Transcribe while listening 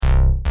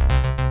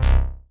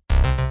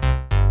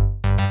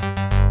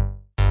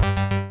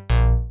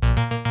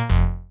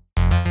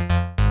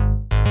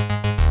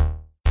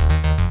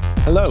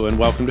Hello and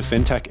welcome to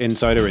FinTech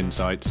Insider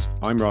Insights.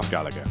 I'm Ross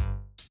Gallagher.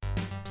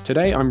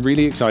 Today I'm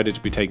really excited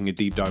to be taking a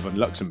deep dive on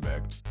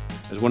Luxembourg,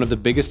 as one of the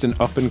biggest and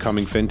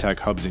up-and-coming FinTech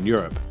hubs in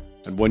Europe,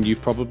 and one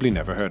you've probably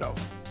never heard of.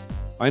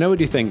 I know what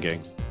you're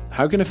thinking.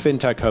 How can a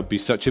FinTech hub be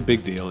such a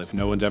big deal if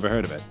no one's ever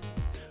heard of it?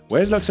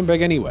 Where's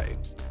Luxembourg anyway?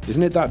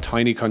 Isn't it that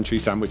tiny country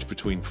sandwiched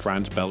between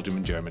France, Belgium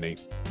and Germany?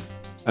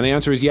 And the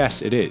answer is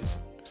yes, it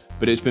is.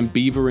 But it's been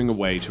beavering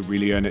away to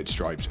really earn its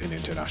stripes in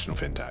international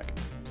FinTech.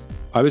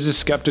 I was as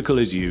skeptical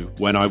as you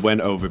when I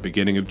went over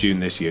beginning of June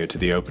this year to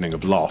the opening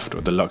of LOFT,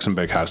 or the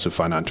Luxembourg House of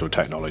Financial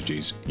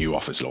Technology's new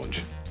office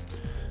launch.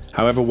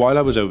 However, while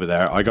I was over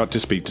there, I got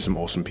to speak to some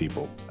awesome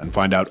people and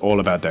find out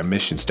all about their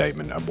mission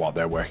statement and what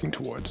they're working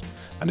towards,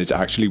 and it's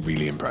actually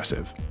really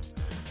impressive.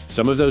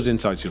 Some of those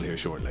insights you'll hear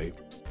shortly.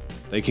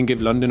 They can give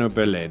London or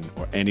Berlin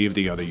or any of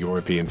the other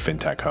European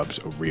FinTech hubs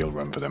a real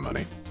run for their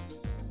money.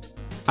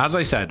 As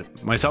I said,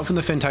 myself and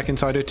the FinTech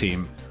Insider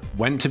team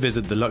went to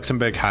visit the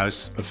Luxembourg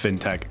House of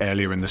FinTech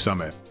earlier in the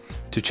summer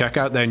to check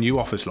out their new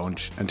office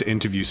launch and to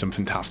interview some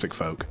fantastic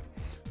folk.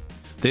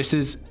 This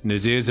is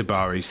Nazir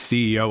Zabari,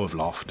 CEO of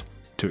LOFT,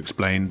 to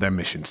explain their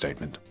mission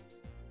statement.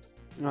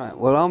 Right.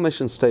 Well, our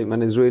mission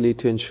statement is really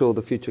to ensure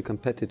the future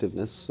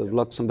competitiveness of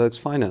Luxembourg's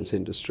finance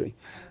industry,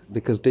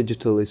 because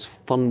digital is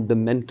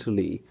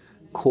fundamentally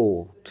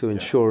core to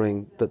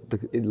ensuring that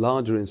the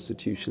larger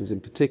institutions in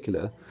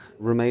particular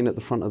remain at the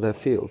front of their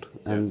field.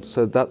 And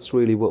so that's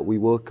really what we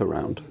work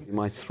around.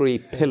 My three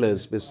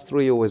pillars, because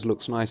three always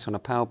looks nice on a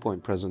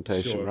PowerPoint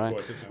presentation, sure,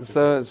 right?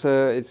 So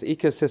it's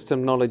ecosystem,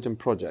 knowledge and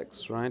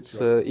projects, right?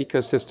 Sure. So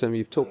ecosystem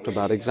you've talked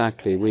about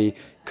exactly. We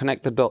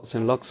connect the dots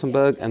in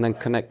Luxembourg and then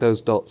connect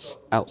those dots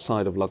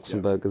outside of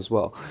Luxembourg as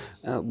well.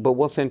 But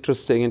what's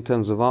interesting in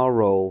terms of our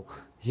role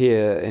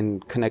here in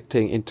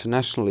connecting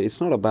internationally,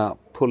 it's not about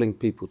pulling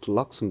people to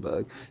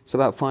Luxembourg, it's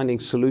about finding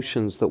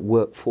solutions that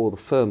work for the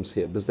firms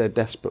here because they're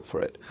desperate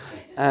for it.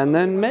 And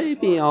then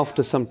maybe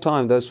after some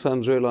time, those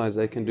firms realize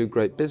they can do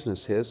great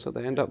business here, so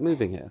they end up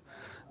moving here.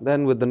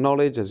 Then with the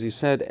knowledge, as you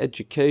said,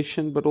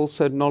 education, but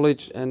also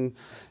knowledge and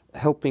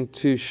helping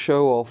to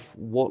show off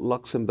what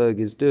Luxembourg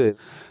is doing.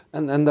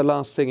 And then the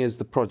last thing is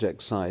the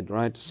project side,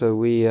 right? So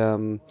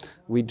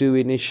we do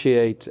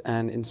initiate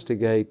and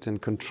instigate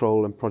and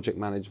control and project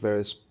manage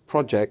various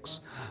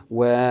projects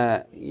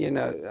where,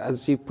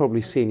 as you've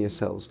probably seen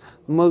yourselves,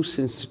 most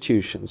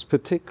institutions,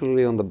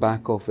 particularly on the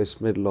back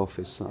office, middle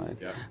office side,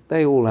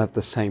 they all have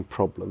the same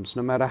problems,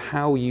 no matter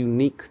how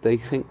unique they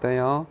think they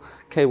are.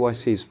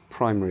 KYC's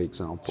primary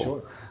example.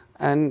 Sure.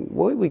 And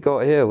what we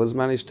got here was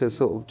managed to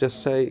sort of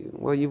just say,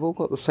 well, you've all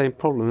got the same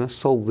problem, let's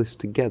solve this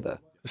together.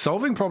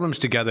 Solving problems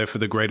together for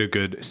the greater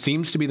good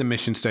seems to be the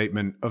mission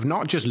statement of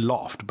not just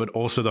LOFT, but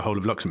also the whole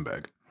of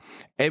Luxembourg.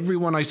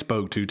 Everyone I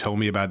spoke to told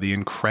me about the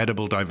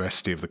incredible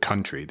diversity of the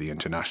country, the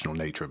international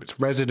nature of its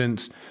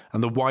residents,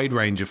 and the wide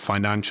range of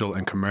financial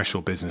and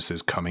commercial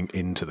businesses coming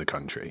into the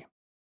country.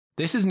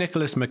 This is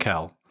Nicolas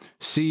Miquel,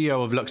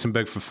 CEO of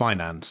Luxembourg for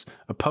Finance,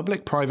 a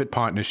public-private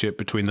partnership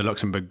between the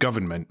Luxembourg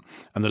government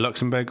and the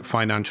Luxembourg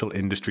Financial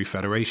Industry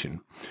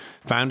Federation.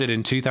 Founded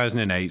in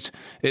 2008,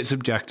 its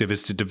objective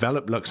is to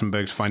develop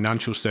Luxembourg's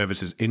financial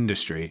services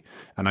industry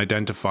and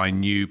identify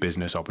new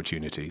business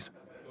opportunities.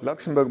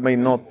 Luxembourg may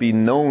not be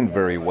known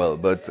very well,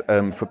 but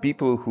for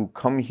people who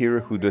come here,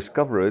 who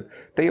discover it,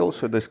 they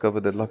also discover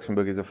that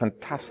Luxembourg is a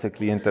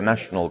fantastically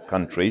international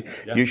country.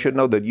 Yeah. You should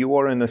know that you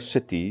are in a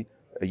city,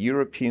 a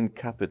European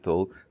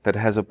capital, that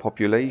has a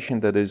population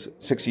that is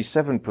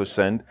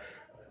 67%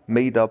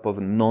 made up of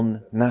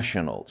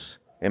non-nationals.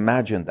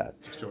 Imagine that.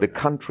 The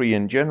country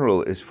in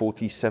general is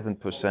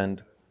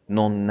 47%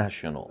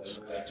 non-nationals.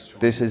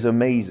 This is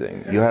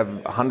amazing. You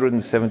have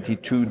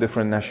 172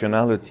 different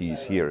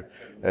nationalities here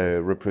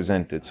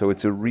represented. So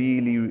it's a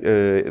really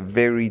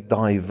very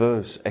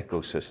diverse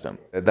ecosystem.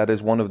 That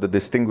is one of the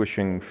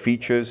distinguishing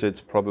features. It's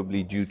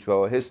probably due to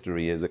our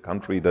history as a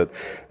country that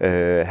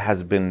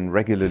has been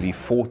regularly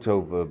fought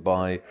over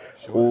by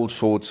all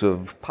sorts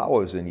of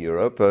powers in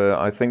Europe.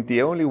 I think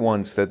the only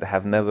ones that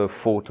have never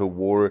fought a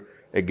war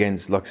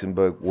against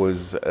Luxembourg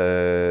was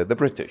the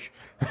British.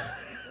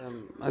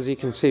 As you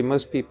can see,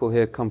 most people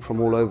here come from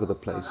all over the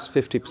place.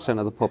 50%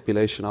 of the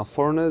population are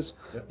foreigners.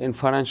 Yep. In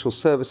financial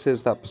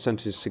services, that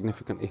percentage is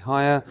significantly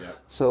higher. Yep.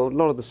 So a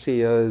lot of the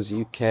CEOs,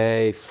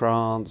 UK,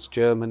 France,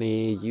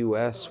 Germany,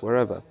 US,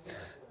 wherever.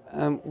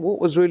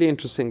 What was really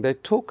interesting, they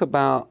talk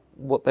about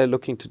what they're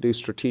looking to do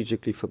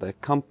strategically for their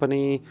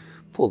company,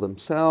 for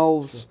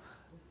themselves,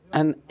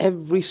 and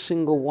every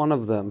single one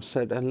of them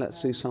said, and let's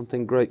do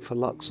something great for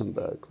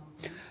Luxembourg.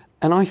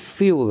 And I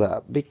feel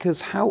that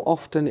because how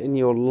often in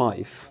your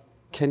life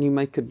can you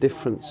make a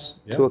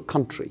difference to a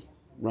country,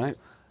 right?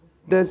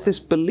 There's this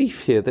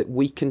belief here that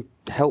we can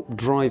help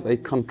drive a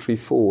country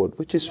forward,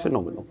 which is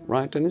phenomenal,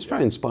 right? And it's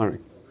very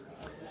inspiring.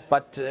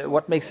 But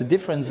what makes a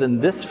difference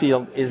in this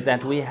field is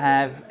that we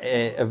have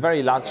a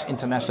very large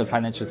international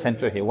financial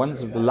center here, one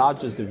of the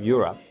largest of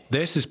Europe.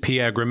 This is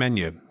Pierre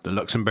Gramegna, the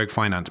Luxembourg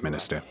finance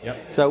minister.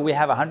 Yep. So we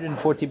have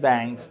 140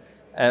 banks,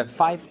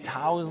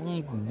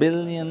 $5,000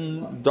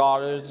 billion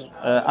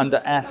under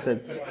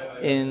assets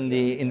in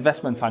the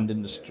investment fund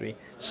industry.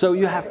 So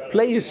you have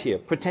players here,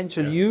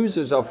 potential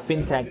users of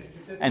fintech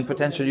and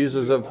potential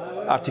users of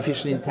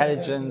artificial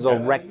intelligence or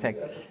regtech.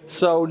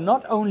 So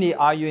not only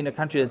are you in a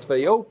country that's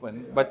very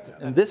open, but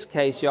in this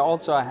case you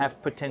also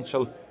have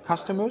potential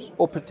customers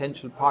or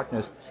potential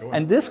partners. Sure.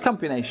 And this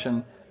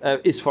combination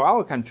is for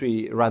our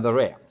country rather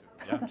rare.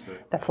 Yeah,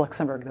 that's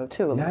Luxembourg, though,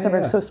 too.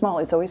 Luxembourg's so small,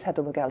 it's always had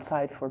to look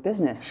outside for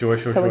business.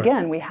 So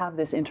again, we have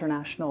this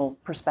international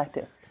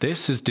perspective.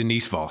 This is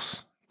Denise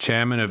Vos,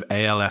 chairman of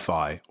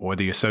ALFI, or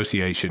the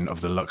Association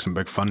of the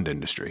Luxembourg Fund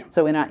Industry.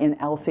 So in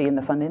ALFI, in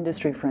the fund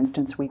industry, for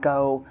instance,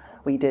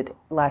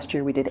 last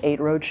year we did 8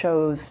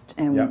 roadshows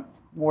in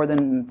more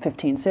than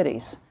 15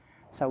 cities.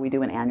 So we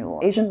do an annual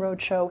Asian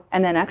roadshow.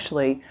 And then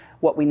actually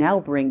what we now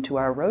bring to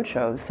our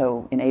roadshows,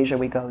 so in Asia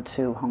we go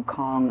to Hong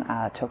Kong,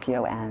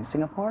 Tokyo, and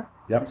Singapore,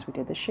 as we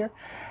did this year.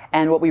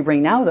 And what we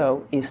bring now,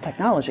 though, is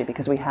technology,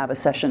 because we have a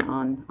session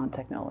on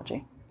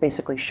technology,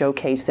 basically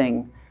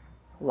showcasing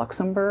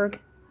Luxembourg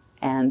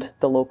and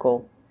the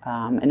local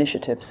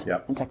initiatives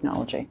in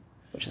technology,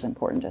 which is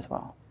important as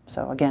well.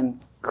 So again,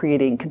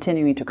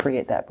 continuing to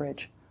create that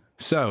bridge.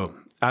 So,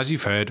 as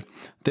you've heard,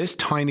 this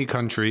tiny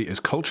country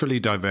is culturally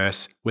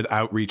diverse with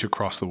outreach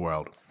across the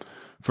world.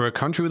 For a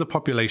country with a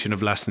population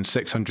of less than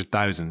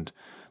 600,000,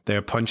 they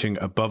are punching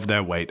above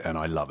their weight, and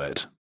I love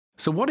it.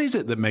 So what is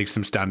it that makes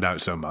them stand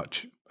out so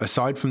much,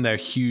 aside from their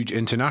huge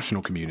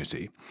international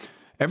community?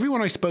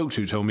 Everyone I spoke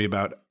to told me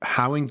about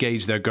how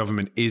engaged their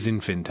government is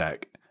in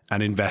fintech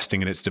and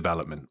investing in its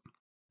development.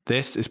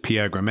 This is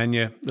Pierre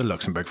Gramegna, the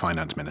Luxembourg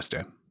finance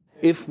minister.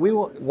 If we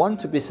want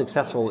to be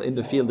successful in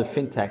the field of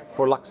fintech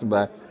for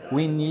Luxembourg,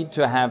 we need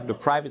to have the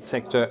private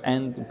sector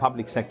and the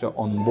public sector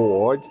on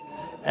board,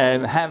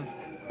 and have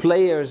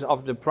players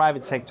of the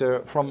private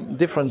sector from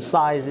different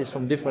sizes,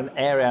 from different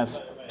areas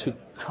to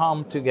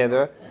come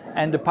together,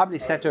 and the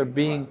public sector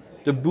being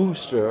the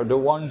booster, the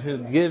one who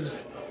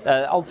gives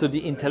also the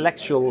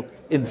intellectual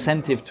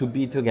incentive to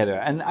be together.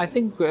 And I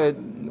think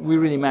we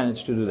really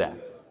managed to do that.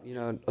 You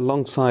know,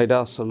 alongside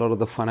us, a lot of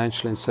the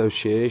financial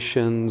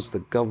associations, the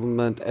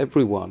government,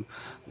 everyone,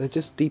 they're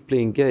just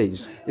deeply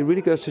engaged. It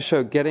really goes to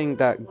show getting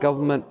that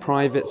government,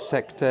 private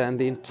sector, and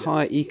the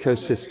entire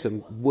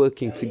ecosystem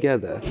working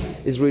together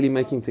is really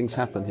making things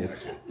happen here.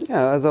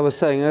 Yeah, as I was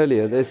saying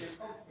earlier, this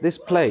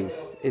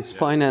place is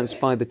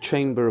financed by the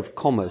Chamber of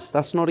Commerce.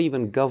 That's not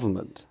even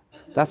government.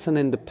 That's an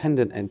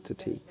independent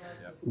entity.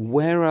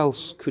 Where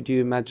else could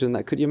you imagine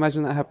that? Could you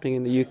imagine that happening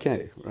in the UK,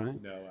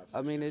 right? No,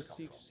 I mean,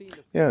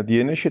 the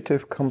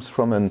initiative comes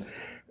from a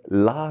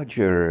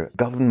larger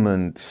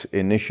government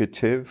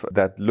initiative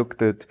that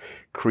looked at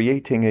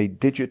creating a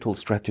digital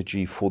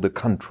strategy for the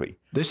country.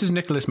 This is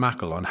Nicholas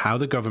Mackel on how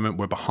the government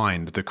were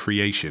behind the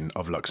creation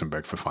of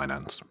Luxembourg for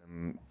Finance.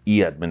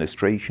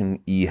 E-administration,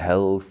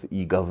 e-health,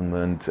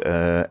 e-government,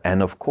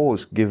 and of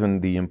course, given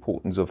the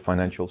importance of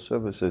financial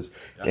services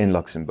in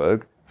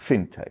Luxembourg,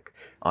 fintech.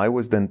 I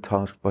was then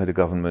tasked by the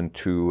government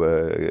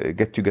to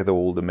get together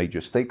all the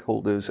major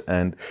stakeholders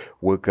and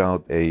work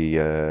out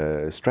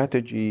a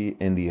strategy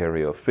in the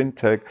area of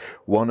fintech.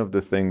 One of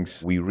the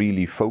things we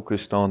really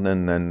focused on,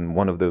 and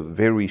one of the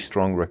very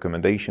strong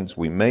recommendations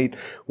we made,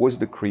 was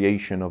the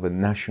creation of a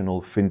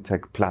national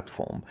fintech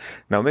platform.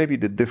 Now, maybe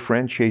the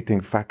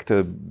differentiating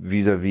factor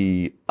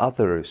vis-a-vis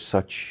other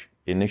such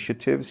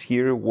initiatives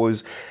here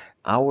was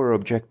our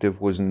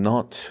objective was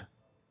not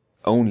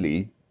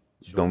only,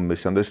 don't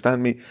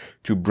misunderstand me,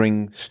 to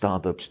bring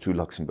startups to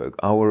Luxembourg.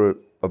 Our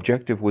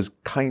objective was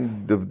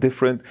kind of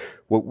different.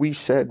 What we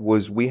said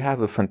was we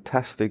have a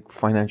fantastic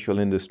financial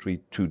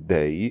industry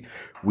today.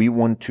 We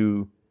want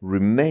to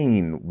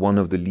remain one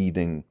of the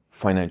leading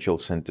financial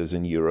centers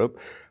in Europe.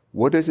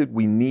 What is it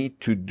we need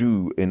to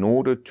do in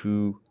order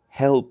to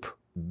help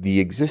the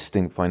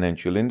existing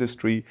financial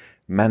industry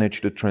manage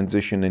the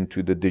transition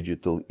into the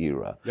digital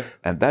era? Yep.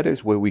 And that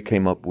is where we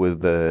came up with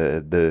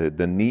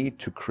the need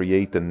to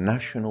create a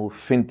national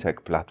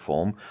fintech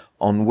platform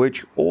on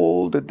which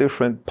all the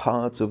different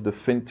parts of the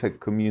fintech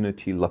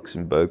community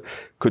Luxembourg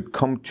could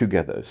come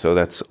together. So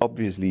that's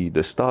obviously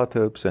the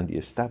startups and the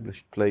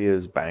established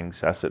players,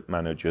 banks, asset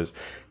managers,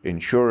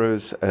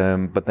 insurers,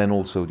 but then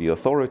also the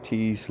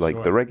authorities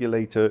like the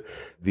regulator,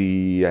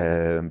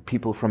 the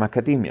people from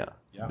academia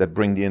that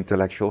bring the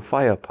intellectual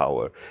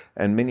firepower,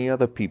 and many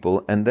other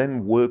people, and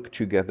then work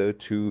together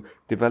to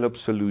develop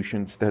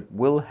solutions that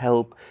will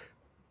help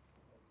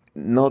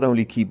not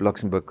only keep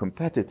Luxembourg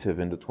competitive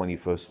in the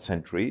 21st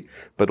century,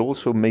 but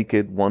also make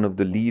it one of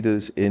the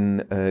leaders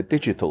in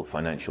digital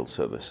financial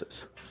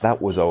services.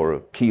 That was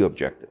our key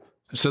objective.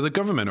 So the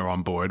government are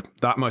on board,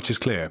 that much is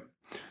clear.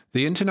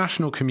 The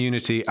international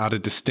community add a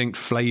distinct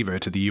flavour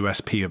to the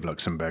USP of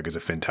Luxembourg as a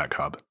fintech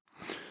hub.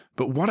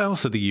 But what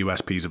else are the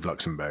USPs of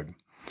Luxembourg?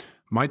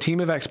 My team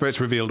of experts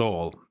revealed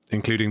all,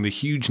 including the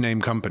huge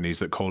name companies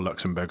that call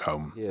Luxembourg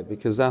home. Yeah,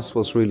 because that's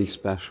what's really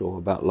special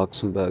about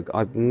Luxembourg.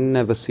 I've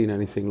never seen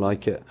anything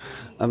like it.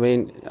 I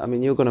mean,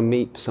 you're going to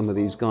meet some of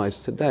these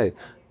guys today,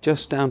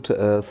 just down to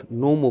earth,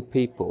 normal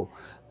people,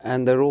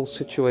 and they're all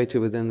situated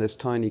within this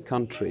tiny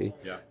country.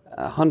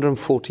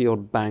 140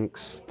 odd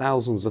banks,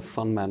 thousands of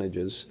fund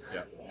managers,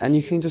 and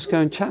you can just go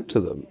and chat to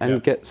them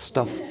and get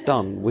stuff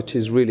done, which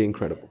is really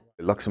incredible.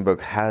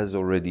 Luxembourg has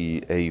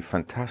already a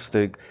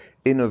fantastic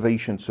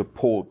innovation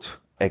support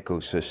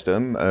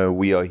ecosystem.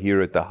 We are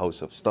here at the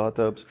House of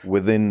Startups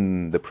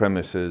within the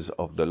premises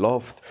of the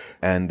Loft,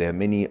 and there are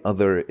many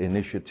other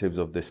initiatives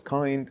of this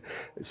kind.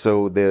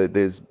 So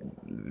there's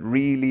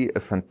really a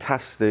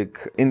fantastic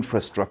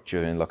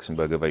infrastructure in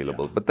Luxembourg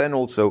available. But then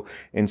also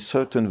in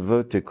certain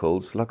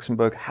verticals,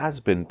 Luxembourg has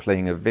been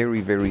playing a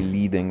very, very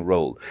leading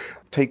role.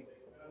 Take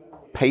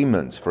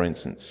payments, for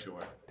instance.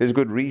 There's a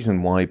good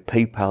reason why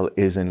PayPal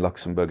is in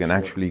Luxembourg and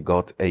actually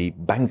got a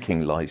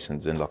banking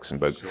license in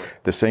Luxembourg.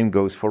 The same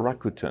goes for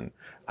Rakuten.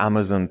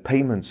 Amazon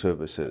Payment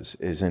Services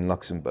is in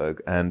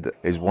Luxembourg and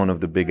is one of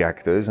the big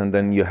actors. And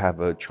then you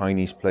have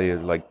Chinese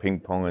players like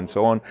Ping Pong and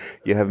so on.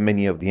 You have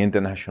many of the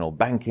international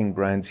banking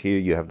brands here.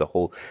 You have the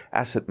whole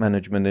asset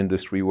management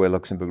industry where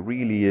Luxembourg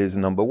really is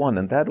number one.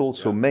 And that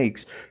also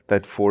makes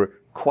that for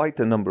quite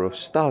a number of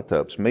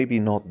startups, maybe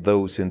not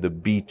those in the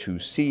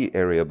B2C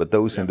area, but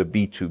those in the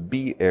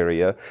B2B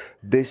area,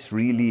 this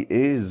really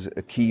is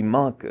a key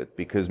market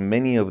because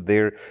many of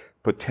their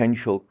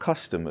potential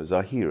customers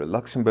are here.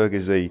 Luxembourg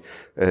is in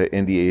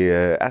the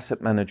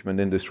asset management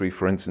industry,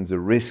 for instance, a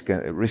risk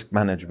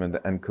management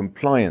and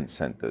compliance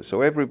center.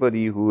 So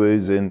everybody who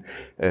is in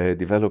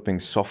developing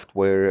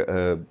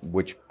software,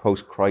 which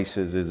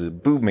post-crisis is a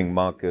booming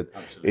market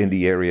in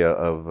the area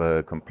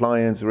of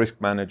compliance,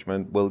 risk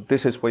management, well,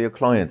 this is where your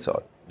clients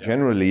are.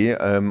 Generally,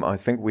 I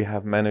think we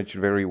have managed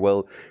very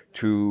well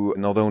to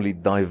not only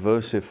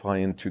diversify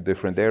into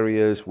different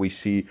areas. We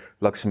see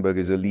Luxembourg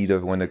as a leader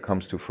when it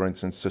comes to, for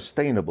instance,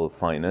 sustainable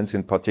finance,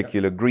 in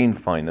particular green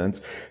finance.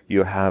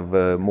 You have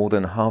more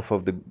than half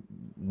of the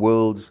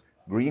world's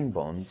green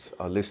bonds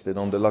are listed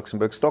on the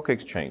Luxembourg Stock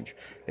Exchange.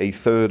 A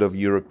third of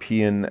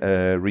European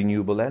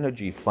renewable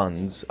energy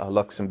funds are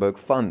Luxembourg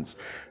funds.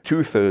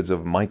 2/3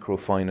 of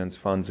microfinance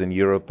funds in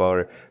Europe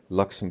are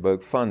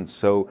Luxembourg funds.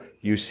 So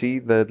you see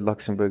that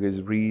Luxembourg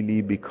is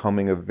really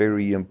becoming a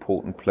very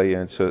important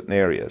player in certain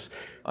areas.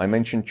 I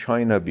mentioned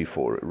China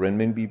before.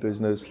 Renminbi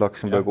business,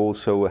 Luxembourg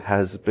also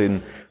has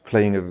been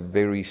playing a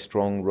very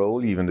strong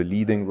role, even the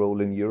leading role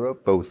in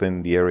Europe, both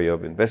in the area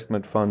of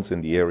investment funds,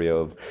 in the area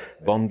of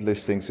bond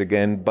listings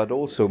again, but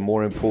also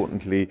more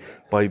importantly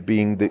by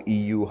being the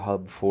EU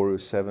hub for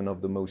 7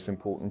 of the most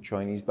important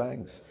Chinese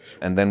banks.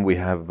 And then we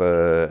have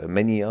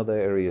many other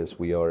areas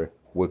we are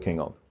working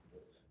on.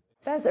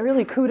 That's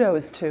really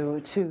kudos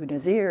to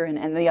Nazir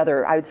and the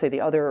other, I would say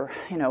the other,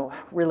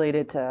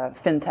 related to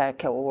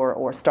fintech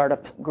or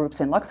startup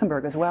groups in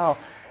Luxembourg as well.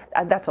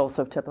 That's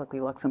also typically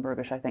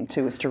Luxembourgish, I think,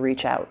 too, is to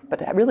reach out.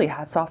 But really,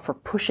 hats off for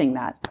pushing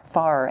that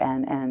far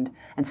and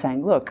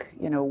saying, look,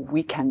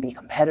 we can be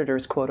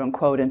competitors, quote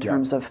unquote, in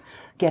terms of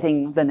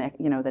getting the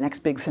next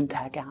big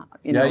fintech out,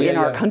 in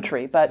our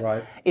country. But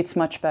it's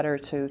much better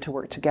to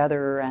work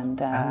together and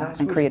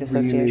create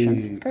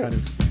associations. It's great.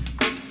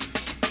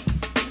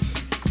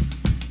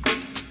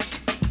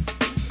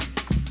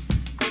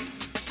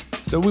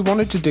 So we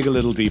wanted to dig a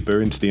little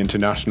deeper into the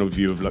international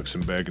view of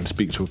Luxembourg and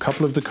speak to a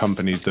couple of the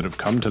companies that have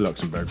come to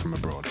Luxembourg from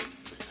abroad.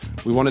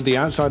 We wanted the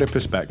outsider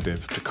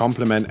perspective to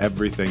complement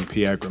everything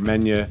Pierre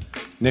Gramegna,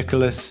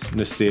 Nicolas,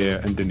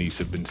 Nasir and Denise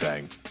have been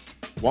saying.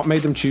 What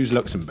made them choose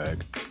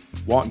Luxembourg?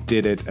 What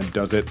did it and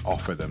does it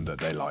offer them that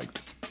they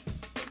liked?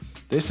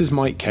 This is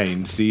Mike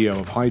Kane, CEO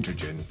of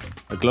Hydrogen,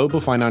 a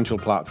global financial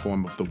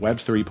platform of the Web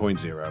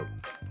 3.0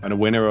 and a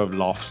winner of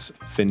Loft's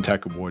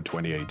FinTech Award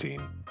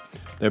 2018.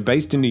 They're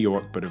based in New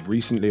York, but have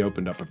recently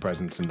opened up a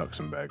presence in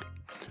Luxembourg.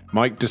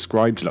 Mike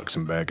describes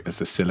Luxembourg as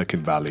the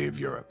Silicon Valley of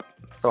Europe.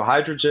 So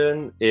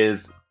Hydrogen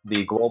is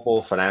the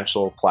global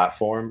financial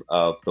platform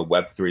of the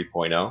Web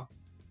 3.0.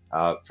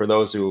 For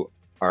those who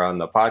are on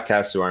the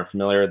podcast who aren't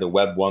familiar, the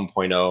Web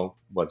 1.0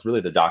 was really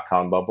the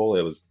dot-com bubble.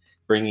 It was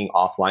bringing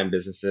offline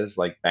businesses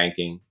like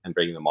banking and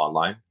bringing them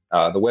online.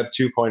 The Web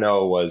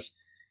 2.0 was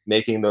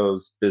making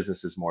those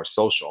businesses more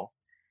social.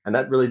 And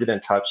that really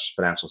didn't touch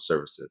financial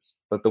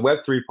services. But the Web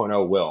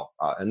 3.0 will.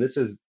 And this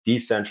is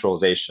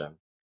decentralization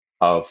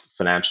of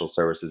financial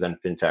services and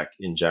fintech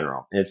in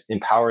general. And it's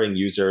empowering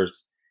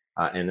users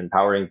and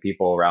empowering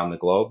people around the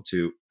globe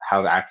to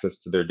have access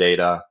to their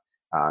data,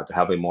 to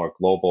have a more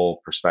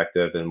global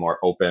perspective and more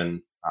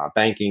open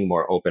banking,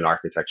 more open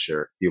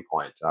architecture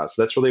viewpoint. So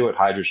that's really what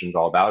Hydrogen is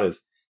all about.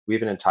 Is we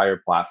have an entire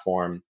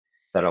platform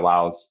that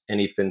allows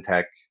any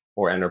fintech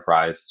or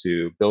enterprise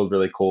to build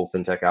really cool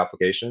fintech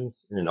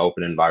applications in an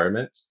open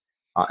environment,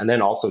 and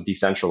then also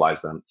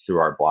decentralize them through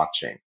our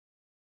blockchain.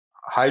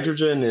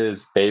 Hydrogen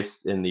is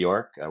based in New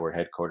York. We're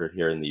headquartered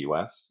here in the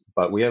US,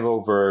 but we have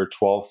over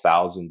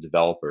 12,000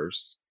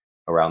 developers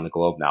around the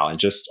globe now, in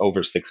just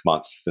over 6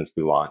 months since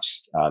we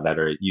launched, that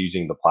are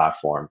using the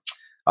platform.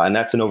 And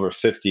that's in over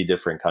 50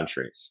 different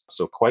countries.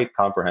 So quite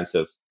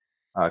comprehensive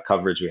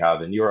coverage we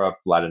have in Europe,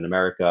 Latin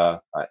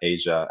America,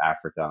 Asia,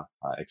 Africa,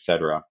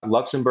 etc.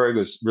 Luxembourg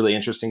was really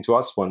interesting to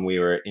us when we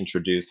were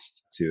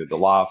introduced to the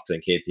Loft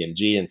and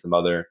KPMG and some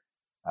other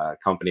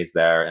companies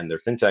there and their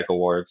FinTech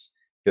awards,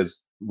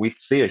 because we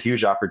see a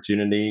huge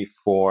opportunity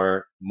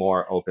for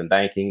more open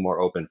banking, more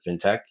open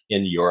FinTech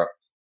in Europe,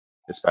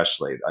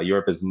 especially.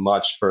 Europe is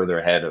much further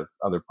ahead of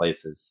other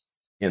places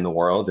in the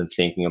world in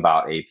thinking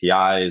about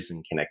APIs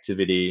and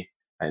connectivity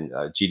and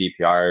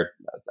GDPR,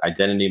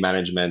 identity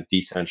management,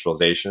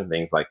 decentralization,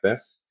 things like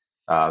this.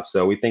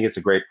 So we think it's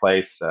a great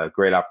place, a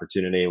great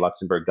opportunity.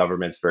 Luxembourg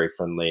government's very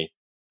friendly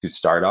to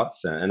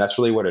startups. And that's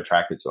really what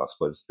attracted to us,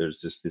 was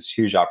there's just this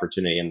huge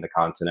opportunity in the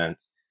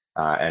continent.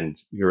 And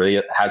really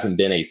it hasn't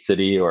been a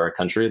city or a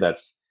country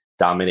that's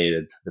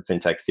dominated the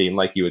FinTech scene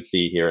like you would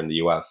see here in the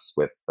US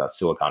with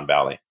Silicon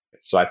Valley.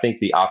 So I think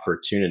the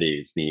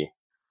opportunity is the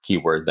key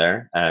word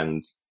there.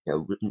 And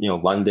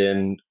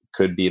London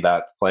could be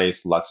that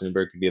place.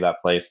 Luxembourg could be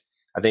that place.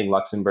 I think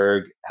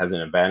Luxembourg has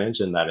an advantage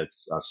in that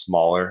it's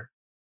smaller,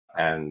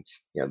 and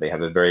they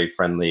have a very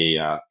friendly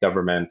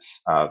government,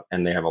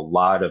 and they have a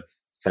lot of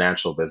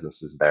financial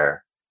businesses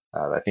there.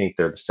 I think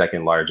they're the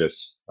second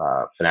largest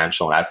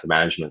financial and asset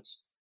management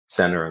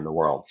center in the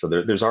world. So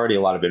there's already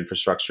a lot of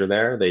infrastructure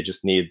there. They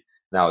just need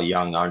now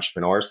young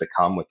entrepreneurs that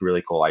come with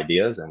really cool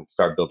ideas and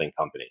start building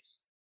companies.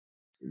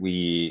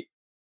 We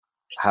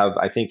have,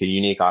 I think, a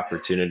unique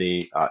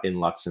opportunity in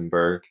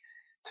Luxembourg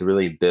to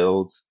really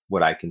build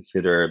what I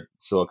consider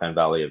Silicon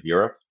Valley of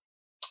Europe.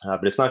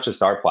 But it's not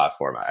just our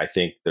platform. I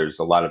think there's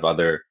a lot of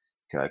other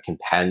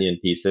companion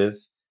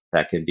pieces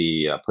that can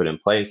be put in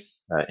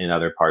place in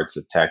other parts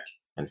of tech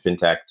and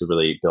FinTech to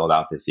really build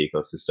out this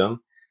ecosystem.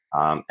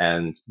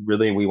 And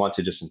really, we want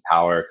to just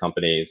empower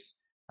companies.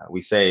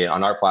 We say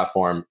on our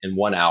platform, in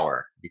 1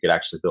 hour, you could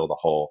actually build a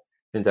whole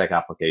FinTech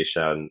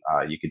application.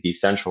 You could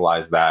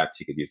decentralize that.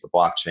 You could use the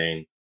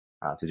blockchain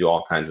to do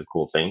all kinds of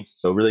cool things.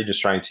 So really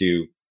just trying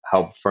to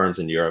help firms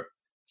in Europe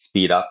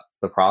speed up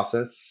the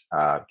process,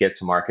 get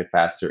to market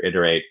faster,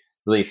 iterate,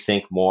 really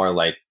think more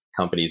like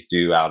companies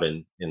do out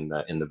in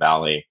the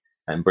Valley,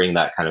 and bring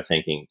that kind of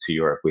thinking to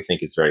Europe. We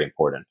think is very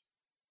important.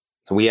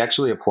 So we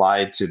actually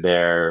applied to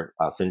their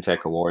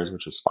FinTech Awards,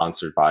 which was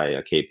sponsored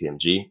by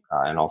KPMG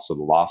and also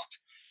the Loft.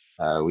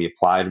 We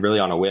applied really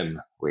on a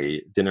whim.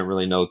 We didn't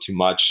really know too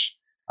much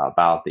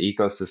about the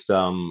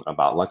ecosystem,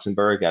 about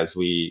Luxembourg. As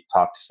we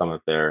talked to some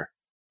of their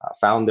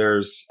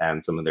founders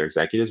and some of their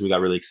executives, we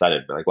got really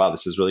excited. We're like, wow,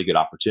 this is a really good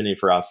opportunity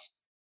for us.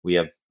 We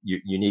have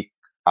unique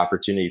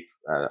opportunity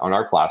on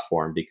our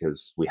platform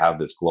because we have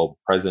this global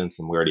presence,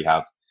 and we already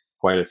have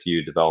quite a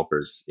few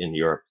developers in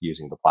Europe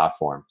using the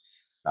platform.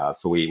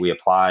 So we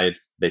applied.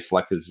 They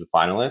selected as a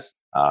finalist,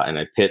 and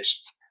I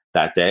pitched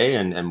that day,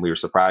 and we were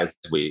surprised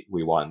we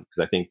won, because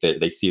I think that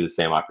they see the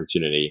same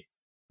opportunity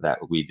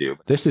that we do.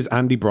 This is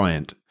Andy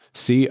Bryant,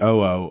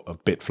 COO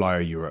of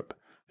Bitflyer Europe,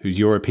 whose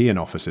European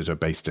offices are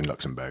based in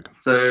Luxembourg.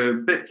 So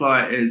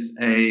Bitflyer is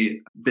a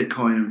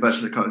Bitcoin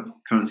virtual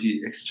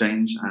currency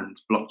exchange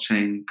and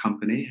blockchain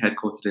company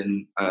headquartered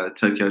in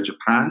Tokyo,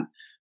 Japan,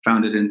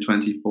 founded in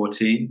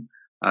 2014,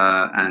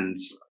 and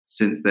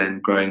since then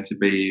growing to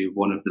be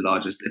one of the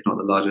largest, if not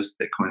the largest,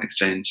 Bitcoin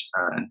exchange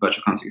and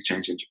virtual currency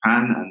exchange in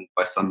Japan, and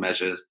by some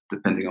measures,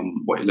 depending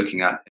on what you're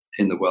looking at,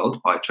 in the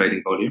world by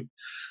trading volume.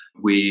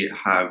 We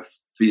have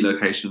 3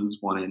 locations,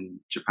 one in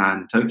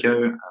Japan,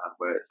 Tokyo,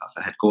 where that's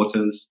the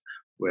headquarters.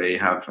 We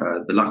have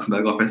the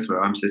Luxembourg office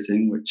where I'm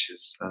sitting, which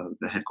is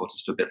the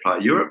headquarters for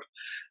Bitflyer Europe,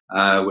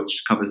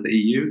 which covers the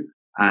EU.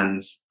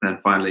 And then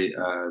finally,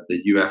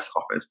 the US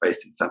office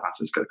based in San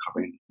Francisco,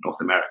 covering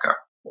North America.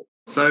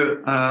 So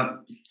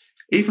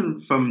even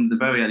from the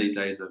very early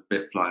days of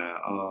Bitflyer,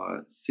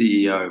 our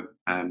CEO,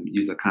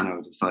 Yuzo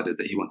Kano, decided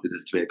that he wanted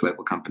us to be a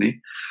global company.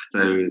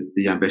 So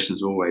the ambition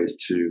is always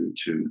to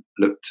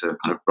look to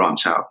kind of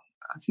branch out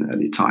at an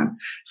early time,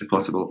 if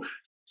possible.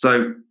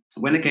 So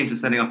when it came to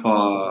setting up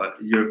our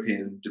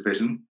European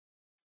division,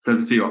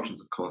 there's a few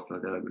options, of course.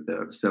 There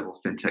are several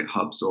fintech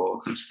hubs or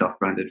kind of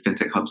self-branded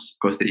fintech hubs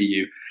across the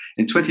EU.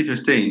 In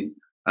 2015,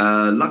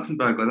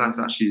 Luxembourg was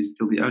actually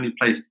still the only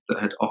place that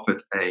had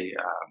offered a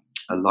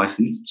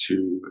license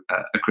to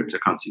a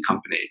cryptocurrency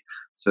company.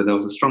 So there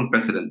was a strong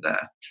precedent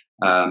there.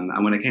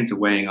 And when it came to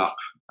weighing up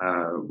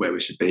where we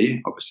should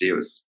be, obviously it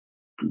was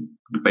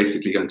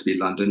basically going to be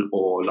London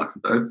or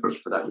Luxembourg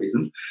for that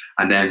reason.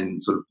 And then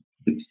sort of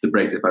the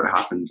Brexit vote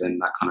happened,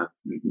 and that kind of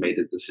made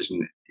the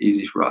decision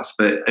easy for us.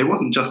 But it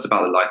wasn't just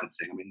about the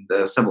licensing. I mean,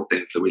 there are several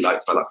things that we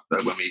liked about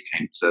Luxembourg when we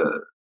came to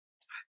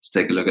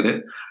take a look at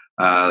it.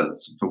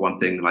 For one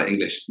thing, like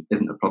English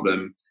isn't a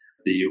problem.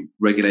 The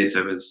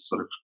regulator is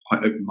sort of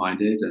quite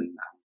open-minded, and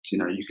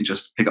you can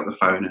just pick up the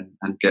phone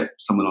and get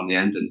someone on the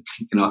end, and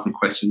you can ask them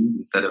questions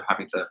instead of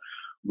having to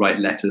write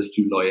letters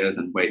to lawyers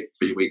and wait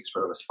 3 weeks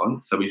for a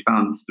response. So we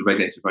found the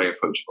regulator very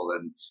approachable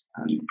and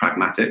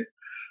pragmatic.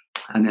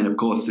 And then, of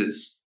course,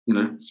 it's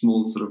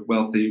small, sort of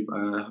wealthy,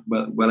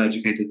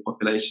 well-educated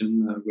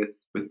population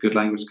with good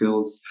language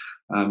skills,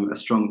 a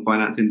strong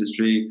finance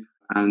industry,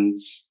 and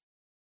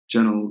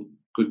general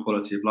good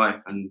quality of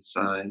life. And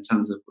in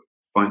terms of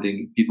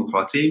finding people for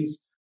our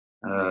teams,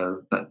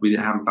 that we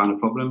haven't found a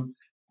problem.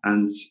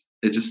 And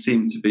it just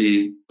seemed to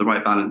be the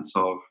right balance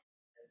of,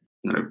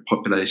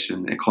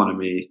 population,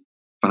 economy,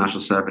 financial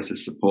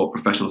services support,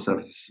 professional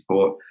services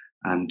support,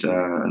 and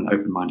an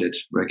open-minded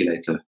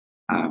regulator,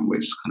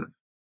 which kind of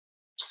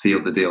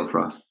sealed the deal for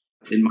us.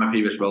 In my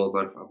previous roles,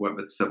 I've worked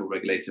with several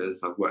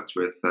regulators. I've worked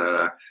with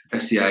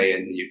FCA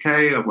in the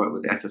UK. I've worked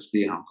with the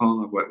SFC in Hong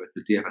Kong. I've worked with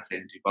the DFSA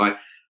in Dubai.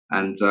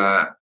 And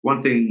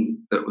one thing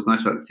that was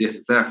nice about the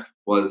CSSF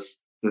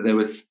was that there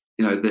was,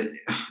 that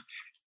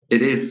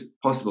it is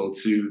possible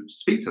to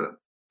speak to them.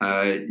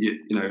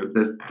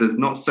 There's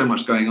not so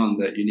much going on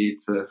that you need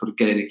to sort of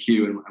get in a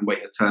queue and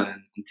wait your turn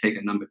and take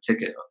a numbered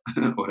ticket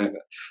or whatever.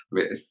 I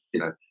mean,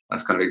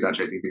 that's kind of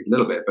exaggerating things a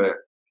little bit, but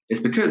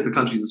it's because the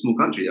country is a small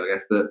country, I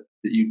guess, that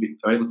you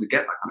are able to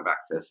get that kind of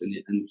access.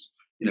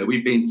 And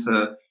we've been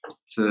to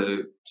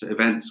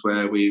events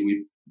where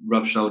we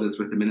rub shoulders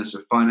with the Minister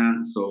of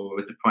Finance or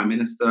with the Prime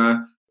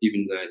Minister,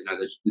 even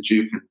the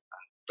Duke and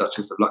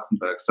Duchess of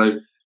Luxembourg. So,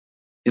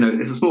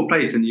 it's a small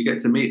place, and you get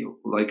to meet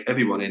like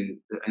everyone in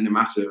a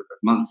matter of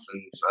months.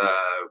 And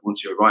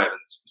once you arrive, and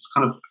it's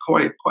kind of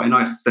quite a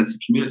nice sense of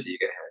community you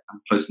get here, a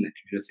close-knit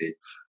community.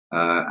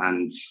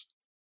 And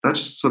that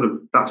just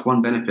that's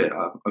one benefit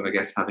of I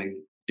guess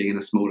being in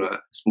a smaller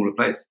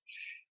place,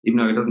 even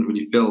though it doesn't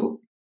really feel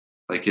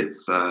like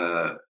it's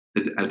a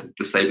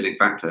disabling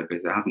factor,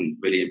 because it hasn't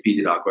really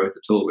impeded our growth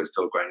at all. We're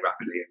still growing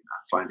rapidly and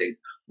finding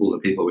all the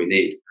people we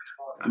need.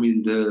 I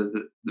mean,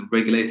 the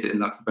regulator in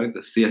Luxembourg,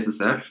 the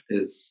CSSF,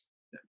 is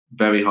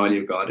very highly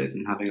regarded,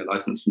 and having a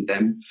license from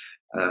them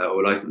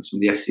or a license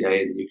from the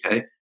FCA in the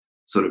UK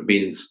sort of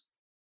means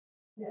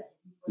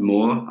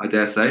more, I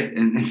dare say,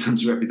 in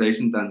terms of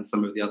reputation than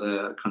some of the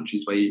other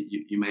countries where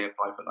you may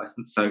apply for a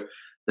license. So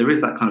there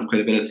is that kind of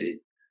credibility.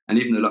 And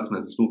even though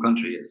Luxembourg is a small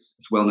country,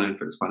 it's well known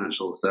for its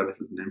financial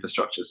services and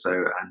infrastructure.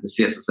 And the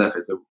CSSF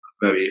is a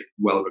very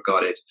well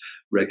regarded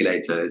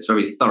regulator. It's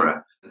very thorough.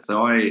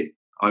 So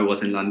I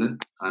was in London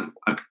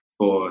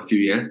for a few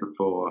years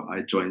before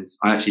I joined.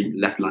 I actually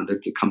left London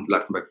to come to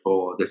Luxembourg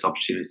for this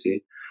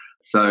opportunity.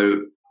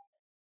 So,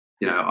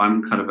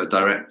 I'm kind of a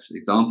direct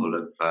example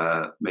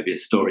of maybe a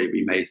story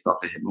we may start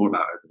to hear more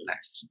about over the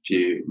next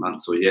few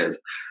months or years.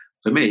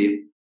 For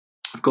me,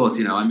 of course,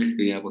 I miss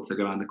being able to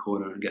go around the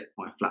corner and get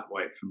my flat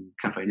white from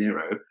Cafe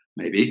Nero,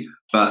 maybe.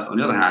 But on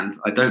the other hand,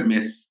 I don't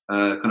miss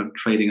kind of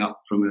trading up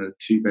from a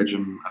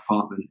 2-bedroom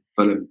apartment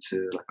Fulham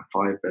to like a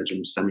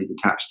 5-bedroom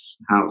semi-detached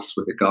house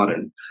with a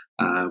garden,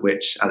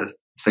 which at the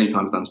same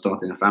time as I'm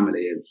starting a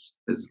family is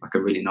like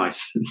a really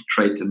nice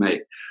trade to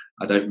make.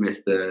 I don't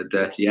miss the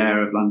dirty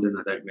air of London.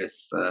 I don't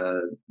miss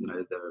the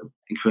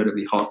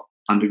incredibly hot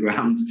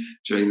underground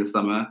during the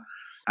summer.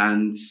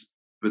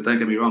 But don't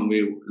get me wrong,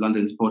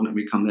 London's important and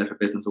we come there for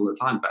business all the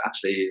time. But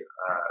actually,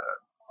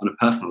 on a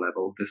personal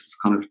level, this is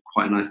kind of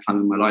quite a nice time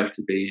in my life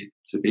to be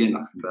in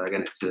Luxembourg,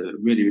 and it's a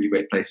really, really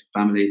great place for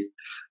families.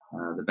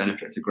 The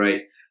benefits are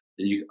great.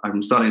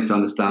 I'm starting to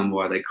understand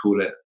why they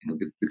call it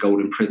the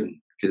Golden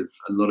Prison, because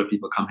a lot of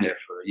people come here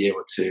for a year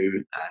or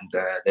two,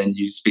 and then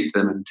you speak to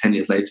them, and 10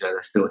 years later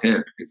they're still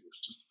here because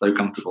it's just so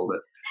comfortable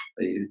that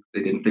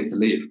they didn't think to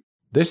leave.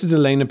 This is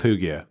Elena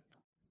Pugia,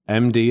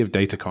 MD of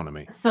Data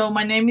Economy. So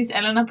my name is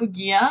Elena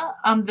Pugia.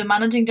 I'm the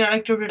Managing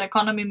Director of Data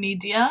Economy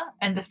Media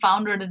and the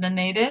founder of The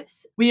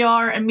Natives. We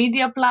are a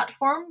media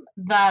platform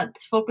that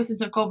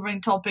focuses on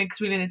covering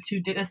topics related to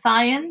data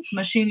science,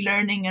 machine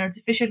learning, and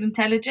artificial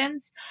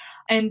intelligence,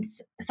 and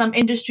some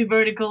industry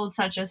verticals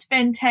such as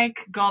fintech,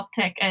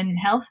 govtech, and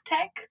health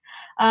tech.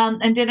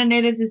 And Data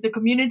Natives is the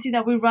community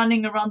that we're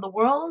running around the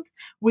world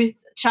with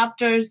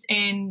chapters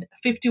in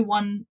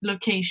 51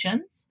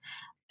 locations.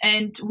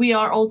 And we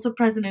are also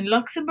present in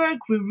Luxembourg.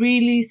 We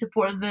really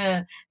support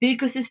the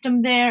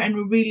ecosystem there, and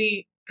we're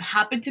really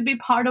happy to be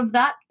part of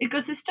that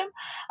ecosystem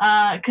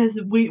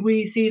because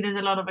we see there's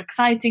a lot of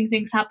exciting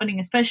things happening,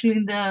 especially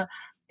in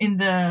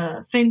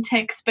the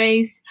fintech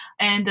space,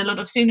 and a lot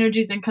of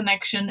synergies and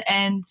connection.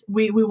 And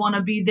we want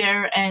to be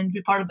there and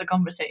be part of the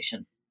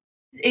conversation.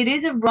 It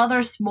is a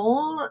rather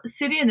small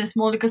city and a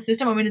small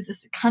ecosystem. I mean,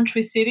 it's a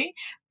country city,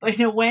 but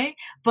in a way,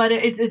 but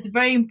it's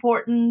very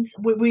important.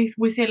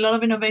 We see a lot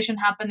of innovation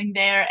happening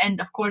there,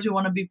 and of course, we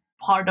want to be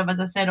part of, as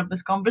I said, of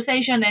this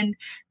conversation and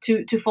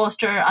to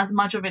foster as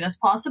much of it as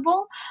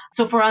possible.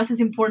 So for us,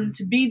 it's important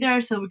to be there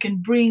so we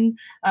can bring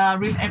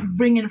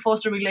and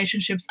foster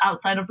relationships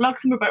outside of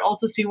Luxembourg, but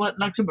also see what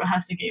Luxembourg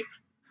has to give.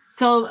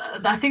 So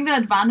I think the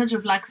advantage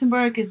of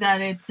Luxembourg is that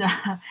it's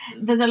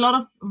there's a lot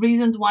of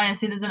reasons why I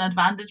see there's an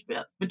advantage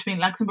between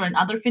Luxembourg and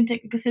other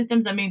fintech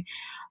ecosystems. I mean,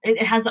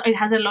 it has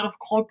a lot of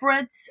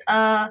corporates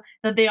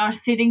that they are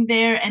sitting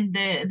there, and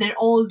they're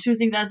all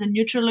choosing that as a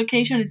neutral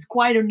location. It's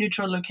quite a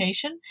neutral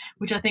location,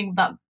 which I think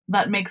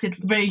that makes it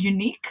very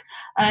unique.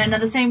 And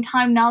at the same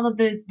time, now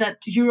that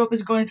Europe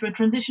is going through a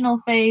transitional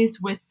phase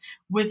with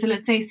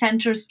let's say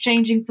centers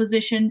changing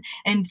position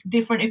and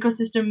different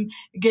ecosystem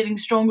getting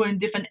stronger in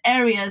different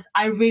areas,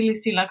 I really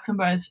see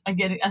Luxembourg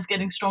as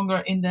getting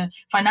stronger in the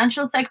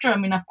financial sector. I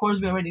mean, of course,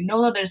 we already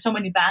know that there's so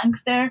many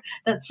banks there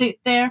that sit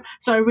there.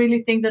 So I really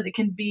think that it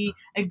can be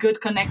a good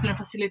connector and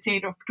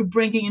facilitator to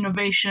bringing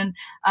innovation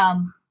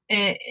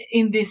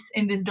in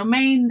this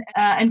domain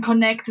and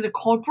connect the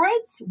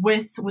corporates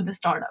with the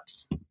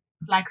startups.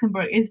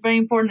 Luxembourg is very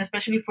important,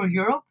 especially for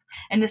Europe,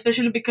 and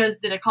especially because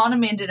the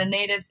economy and data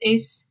natives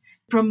is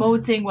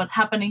promoting what's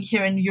happening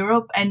here in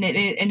Europe, and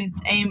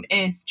its aim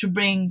is to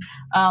bring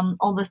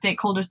all the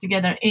stakeholders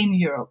together in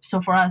Europe. So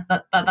for us,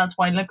 that's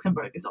why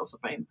Luxembourg is also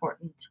very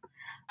important.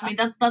 I mean,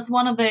 that's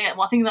one of the.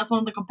 I think that's one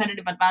of the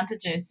competitive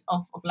advantages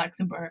of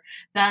Luxembourg.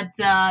 That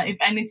if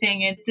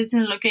anything, it's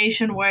in a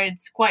location where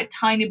it's quite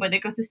tiny, but the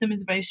ecosystem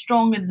is very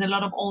strong. There's a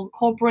lot of old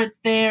corporates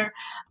there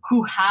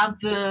who have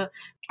the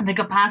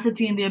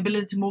capacity and the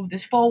ability to move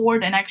this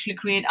forward and actually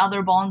create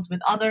other bonds with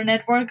other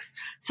networks.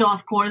 So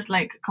of course,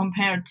 like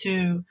compared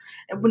to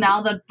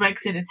now that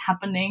Brexit is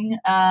happening,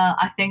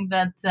 I think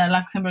that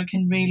Luxembourg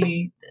can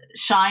really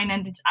shine.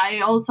 And I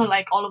also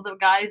like all of the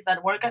guys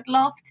that work at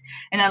Loft,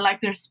 and I like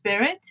their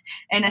spirit.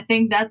 And I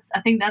think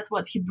that's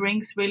what he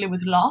brings really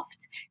with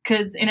Loft,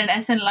 because in an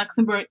essence,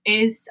 Luxembourg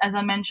is, as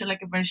I mentioned,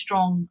 like a very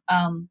strong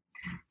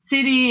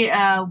city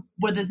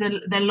where there's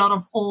a lot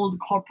of old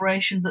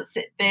corporations that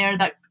sit there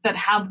that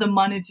have the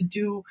money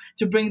to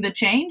bring the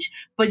change,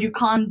 but you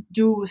can't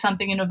do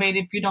something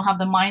innovative if you don't have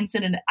the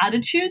mindset and the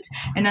attitude.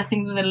 And I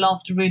think that the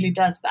Loft really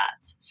does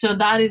that. So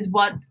that is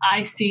what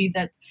I see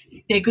that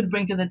they could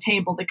bring to the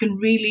table. They can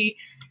really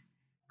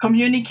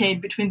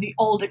communicate between the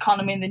old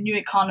economy and the new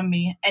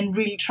economy and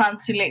really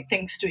translate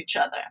things to each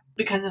other,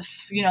 because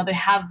if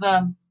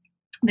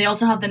they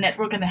also have the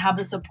network and they have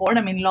the support.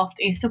 I mean, Loft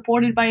is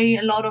supported by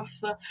a lot of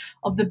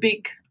the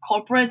big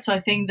corporates. So I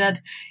think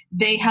that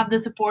they have the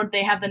support,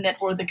 they have the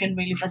network that can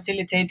really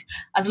facilitate,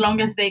 as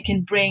long as they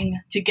can bring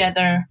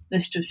together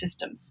these two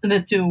systems,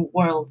 these two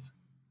worlds.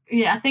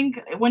 Yeah, I think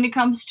when it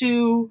comes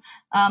to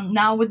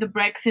now with the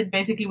Brexit,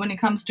 basically when it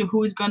comes to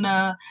who is going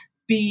to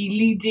be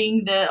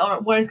leading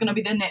or where is going to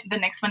be the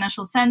next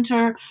financial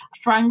center.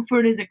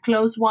 Frankfurt is a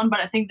close one, but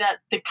I think that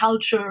the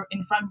culture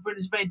in Frankfurt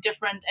is very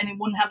different and it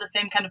wouldn't have the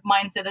same kind of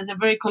mindset as a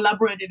very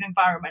collaborative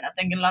environment, I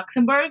think, in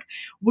Luxembourg,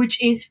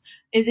 which is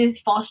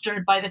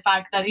fostered by the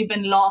fact that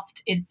even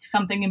Loft, it's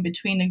something in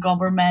between a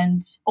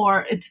government,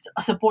 or it's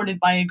supported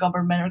by a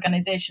government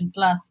organization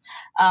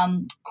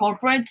 /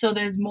 corporate. So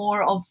there's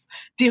more of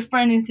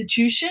different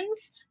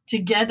institutions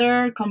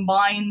together,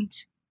 combined,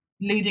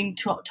 leading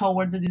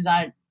towards a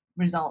desired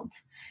result.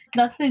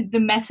 That's the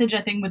message,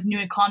 I think, with New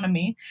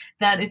Economy,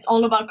 that it's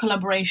all about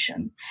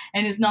collaboration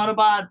and it's not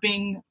about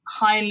being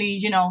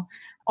highly,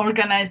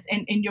 organized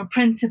in your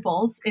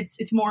principles.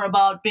 It's more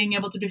about being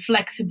able to be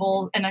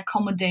flexible and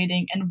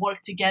accommodating and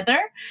work together.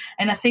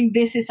 And I think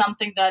this is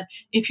something that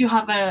if you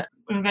have an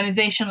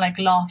organization like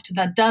Loft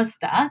that does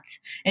that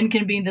and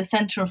can be in the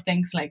center of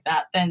things like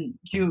that, then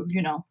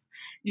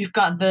you've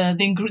got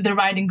the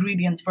right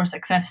ingredients for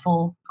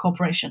successful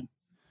cooperation.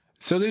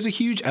 So there's a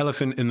huge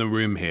elephant in the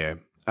room here,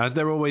 as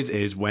there always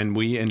is when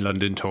we in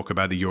London talk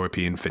about the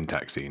European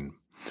fintech scene.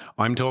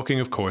 I'm talking,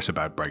 of course,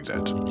 about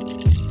Brexit.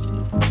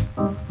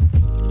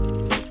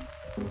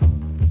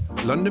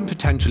 London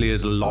potentially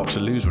has a lot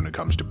to lose when it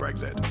comes to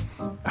Brexit.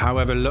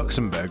 However,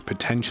 Luxembourg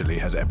potentially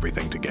has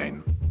everything to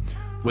gain.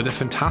 With a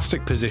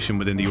fantastic position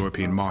within the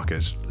European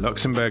market,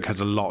 Luxembourg has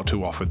a lot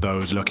to offer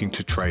those looking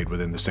to trade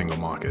within the single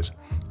market,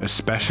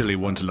 especially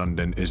once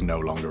London is no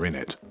longer in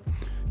it.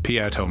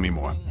 Pierre told me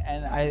more.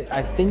 And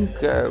I think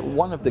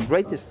one of the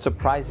greatest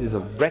surprises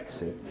of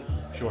Brexit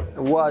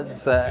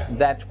was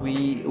that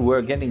we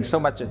were getting so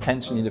much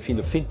attention in the field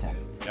of fintech.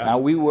 Yeah. Now,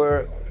 we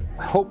were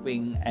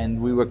hoping and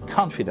we were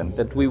confident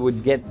that we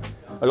would get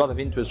a lot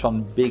of interest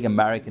from big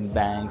American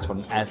banks,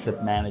 from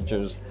asset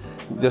managers.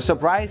 The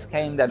surprise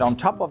came that on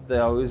top of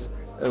those,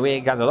 we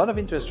got a lot of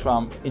interest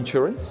from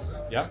insurance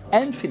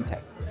and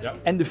fintech. Yeah.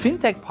 And the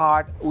fintech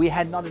part we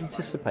had not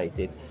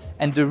anticipated.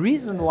 And the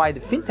reason why the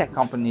fintech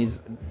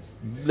companies,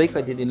 like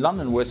I did in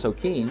London, were so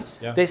keen,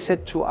 they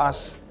said to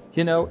us,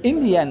 in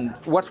the end,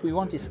 what we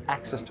want is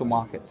access to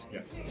market.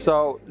 Yeah.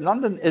 So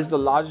London is the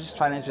largest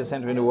financial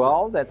center in the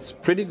world. That's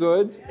pretty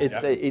good.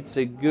 It's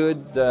a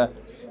good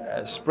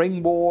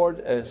springboard,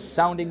 a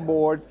sounding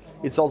board.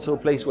 It's also a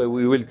place where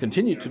we will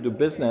continue to do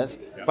business.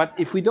 Yeah. But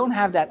if we don't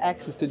have that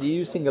access to the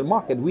EU single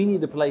market, we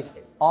need a place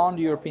on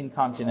the European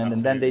continent. Absolutely.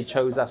 And then they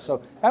chose us.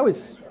 So that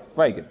was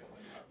very good.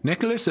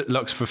 Nicholas at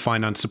Lux for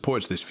Finance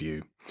supports this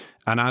view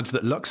and adds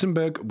that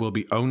Luxembourg will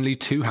be only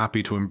too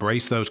happy to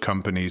embrace those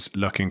companies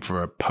looking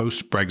for a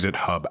post-Brexit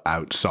hub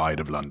outside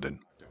of London.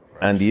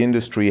 And the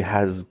industry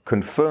has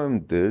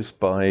confirmed this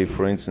by,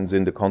 for instance,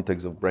 in the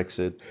context of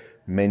Brexit,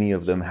 many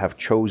of them have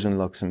chosen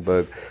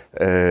Luxembourg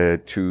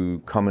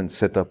to come and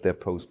set up their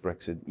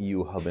post-Brexit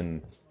EU hub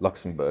in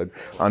Luxembourg.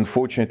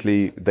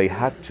 Unfortunately, they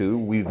had to.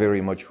 We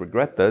very much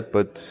regret that,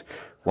 but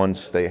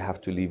once they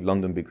have to leave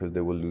London because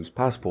they will lose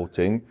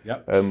passporting,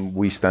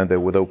 we stand there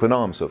with open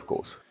arms, of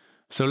course.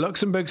 So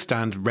Luxembourg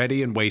stands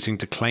ready and waiting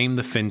to claim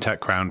the fintech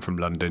crown from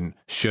London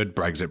should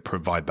Brexit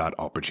provide that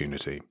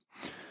opportunity.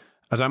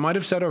 As I might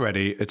have said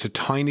already, it's a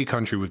tiny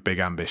country with big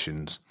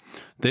ambitions.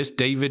 This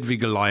David v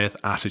Goliath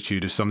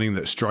attitude is something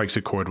that strikes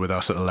a chord with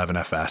us at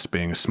 11FS,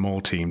 being a small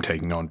team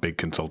taking on big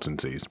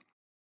consultancies.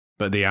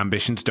 But the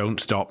ambitions don't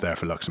stop there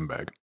for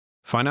Luxembourg.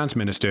 Finance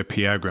Minister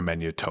Pierre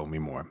Gramegna told me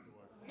more.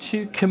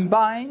 To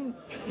combine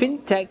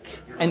fintech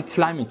and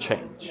climate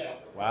change.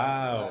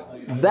 Wow.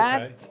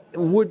 That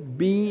would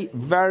be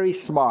very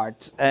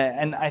smart.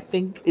 And I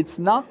think it's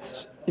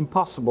not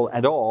impossible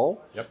at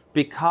all,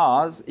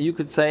 because you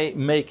could say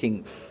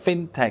making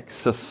fintech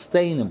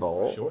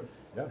sustainable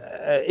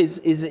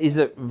is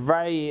a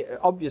very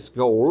obvious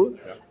goal.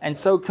 And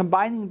so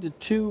combining the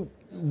two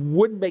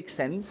would make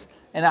sense.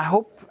 And I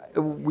hope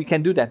we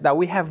can do that. Now,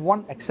 we have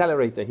one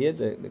accelerator here,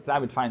 the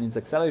Climate Finance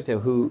Accelerator,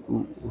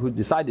 who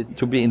decided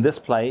to be in this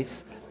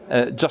place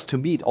just to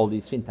meet all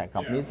these fintech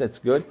companies. That's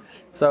good.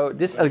 So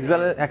this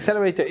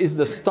accelerator is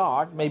the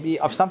start, maybe,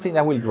 of something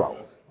that will grow.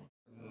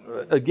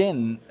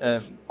 Again,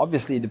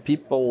 obviously, the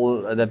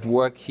people that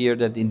work here,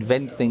 that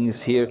invent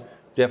things here,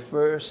 their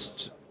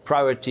first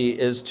priority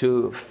is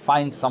to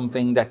find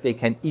something that they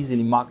can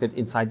easily market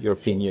inside the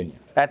European Union.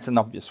 That's an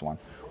obvious one,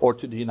 or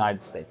to the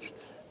United States.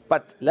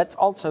 But let's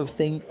also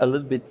think a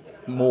little bit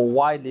more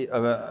widely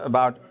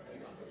about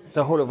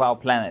the whole of our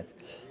planet.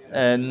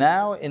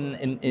 Now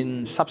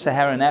in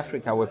sub-Saharan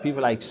Africa, where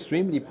people are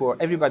extremely poor,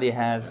 everybody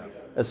has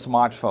a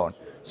smartphone.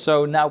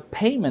 So now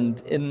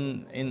payment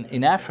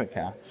in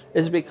Africa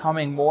is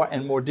becoming more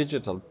and more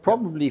digital,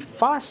 probably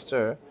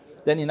faster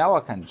than in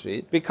our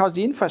country, because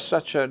the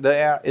infrastructure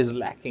there is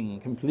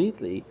lacking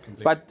completely.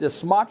 But the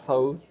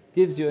smartphone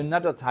gives you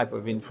another type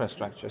of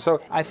infrastructure.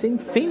 So I think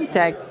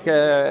fintech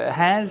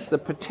has the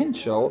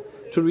potential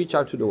to reach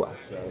out to the world.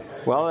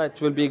 Well,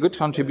 it will be a good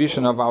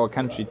contribution of our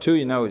country too.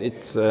 You know,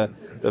 it's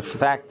the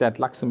fact that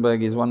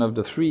Luxembourg is one of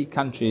the 3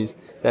 countries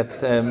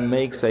that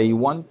makes a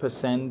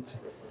 1%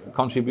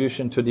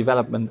 contribution to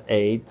development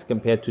aid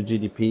compared to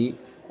GDP,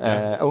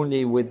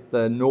 only with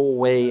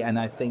Norway and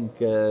I think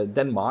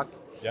Denmark.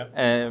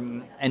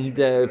 And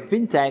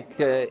fintech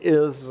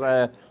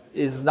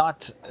is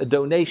not a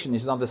donation,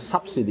 it's not a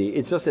subsidy,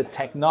 it's just a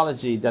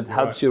technology that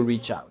helps you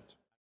reach out.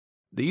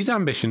 These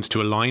ambitions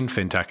to align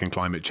fintech and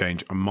climate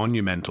change are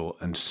monumental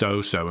and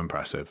so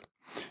impressive.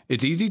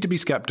 It's easy to be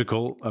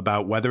skeptical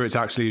about whether it's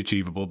actually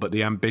achievable, but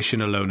the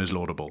ambition alone is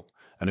laudable.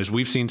 And as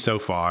we've seen so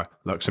far,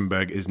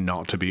 Luxembourg is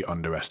not to be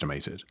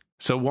underestimated.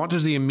 So what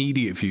does the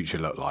immediate future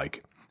look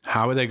like?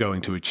 How are they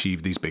going to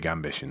achieve these big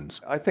ambitions?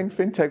 I think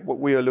fintech, what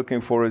we are looking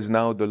for is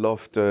now the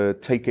Loft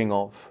taking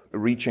off,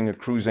 reaching a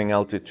cruising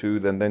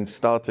altitude, and then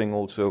starting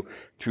also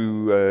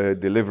to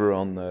deliver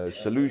on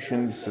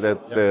solutions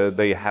that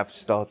they have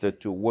started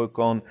to work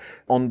on,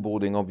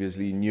 onboarding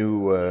obviously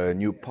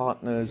new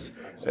partners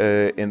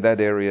in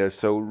that area.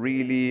 So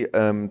really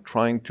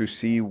trying to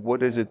see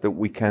what is it that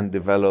we can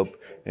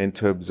develop in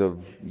terms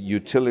of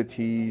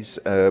utilities,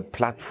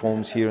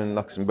 platforms here in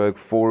Luxembourg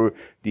for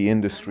the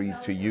industry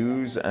to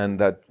use, and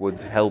that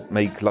would help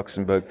make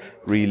Luxembourg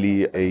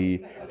really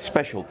a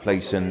special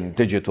place in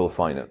digital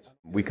finance.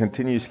 We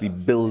continuously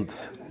build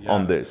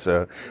on this.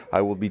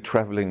 I will be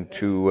traveling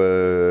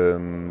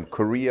to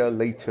Korea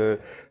later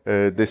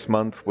this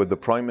month with the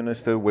Prime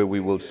Minister, where we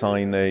will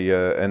sign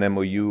an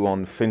MOU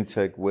on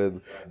fintech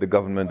with the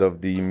government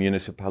of the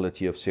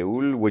municipality of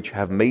Seoul, which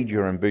have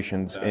major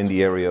ambitions in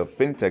the area of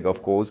fintech.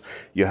 Of course,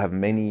 you have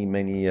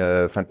many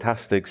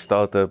fantastic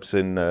startups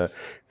in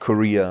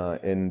Korea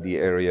in the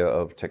area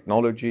of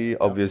technology,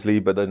 obviously,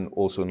 but then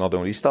also not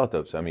only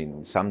startups. I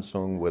mean,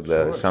 Samsung with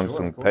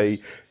Samsung Pay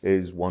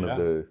is one of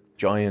the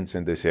giants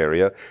in this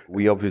area.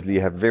 We obviously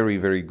have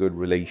very good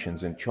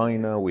relations in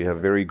China. We have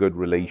very good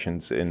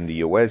relations in the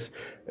US,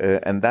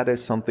 and that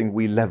is something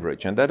we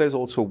leverage. And that is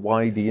also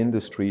why the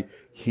industry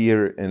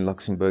here in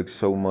Luxembourg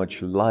so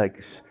much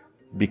likes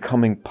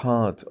becoming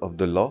part of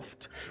the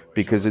Loft,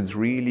 because it's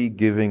really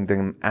giving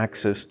them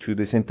access to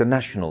this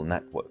international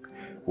network.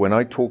 When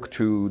I talk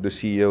to the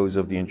CEOs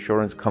of the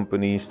insurance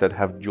companies that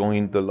have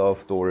joined the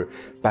Loft or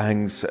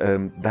banks,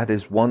 that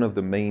is one of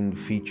the main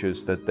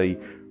features that they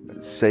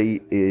say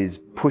is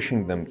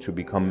pushing them to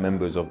become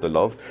members of the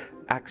Loft.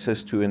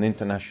 Access to an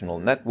international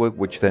network,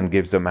 which then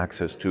gives them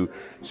access to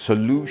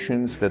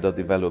solutions that are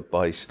developed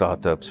by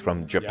startups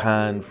from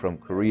Japan, from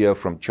Korea,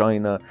 from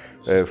China,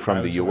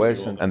 from the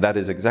US. And that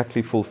is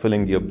exactly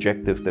fulfilling the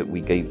objective that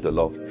we gave the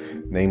Loft,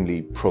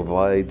 namely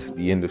provide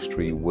the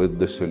industry with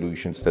the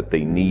solutions that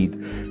they need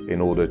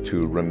in order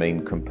to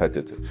remain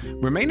competitive.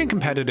 Remaining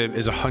competitive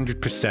is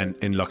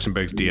 100% in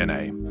Luxembourg's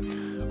DNA.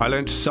 I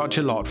learned such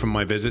a lot from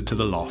my visit to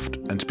the Loft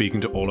and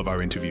speaking to all of our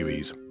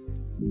interviewees.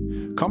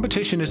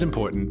 Competition is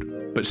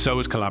important, but so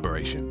is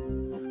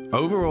collaboration.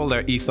 Overall,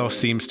 their ethos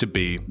seems to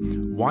be,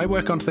 why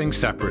work on things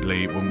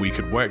separately when we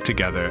could work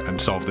together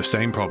and solve the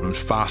same problems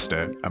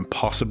faster and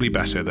possibly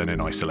better than in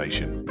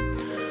isolation?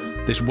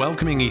 This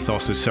welcoming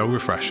ethos is so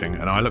refreshing,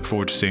 and I look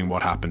forward to seeing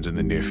what happens in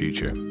the near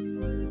future.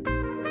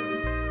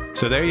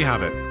 So there you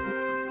have it.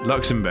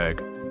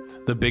 Luxembourg,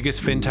 the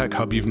biggest fintech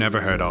hub you've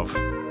never heard of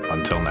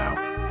until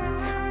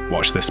now.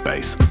 Watch this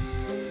space.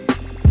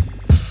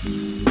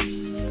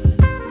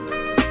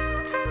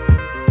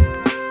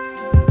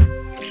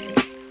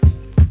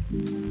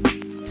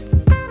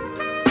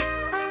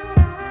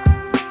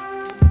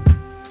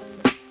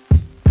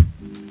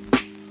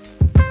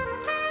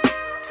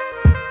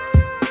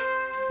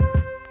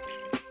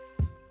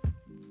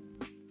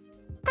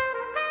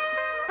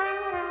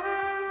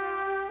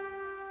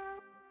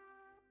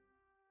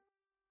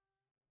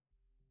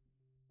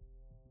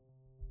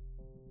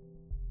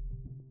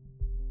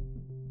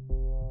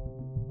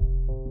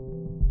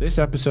 This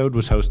episode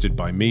was hosted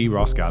by me,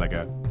 Ross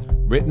Gallagher,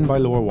 written by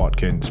Laura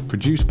Watkins,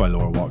 produced by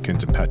Laura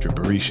Watkins and Petra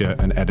Barisha,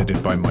 and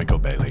edited by Michael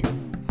Bailey.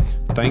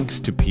 Thanks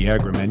to Pierre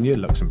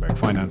Gramegna, Luxembourg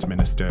Finance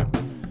Minister,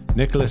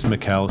 Nicolas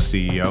Miquel,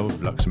 CEO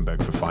of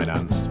Luxembourg for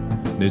Finance,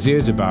 Nazir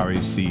Zabari,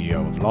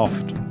 CEO of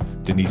Loft,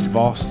 Denise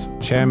Voss,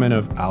 Chairman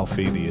of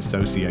ALFI, the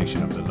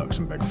Association of the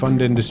Luxembourg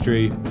Fund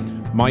Industry,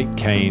 Mike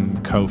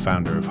Kane,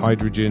 co-founder of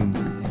Hydrogen,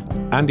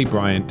 Andy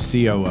Bryant,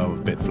 COO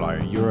of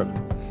Bitflyer Europe,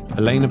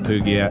 Elena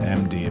Pugia,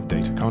 MD of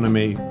Data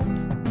Economy,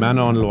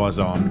 Manon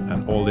Loison,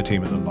 and all the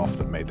team at the Loft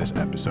that made this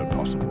episode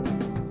possible.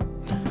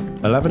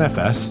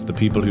 11FS, the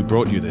people who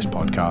brought you this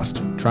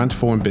podcast,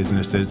 transform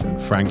businesses,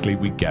 and frankly,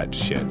 we get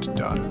shit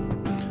done.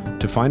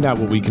 To find out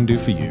what we can do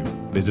for you,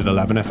 visit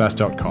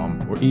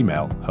 11fs.com or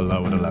email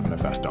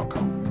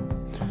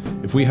hello@11fs.com.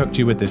 If we hooked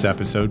you with this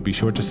episode, be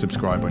sure to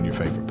subscribe on your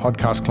favorite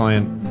podcast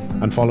client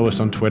and follow us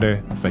on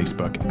Twitter,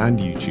 Facebook, and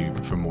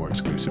YouTube for more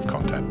exclusive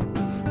content.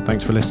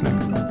 Thanks for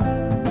listening.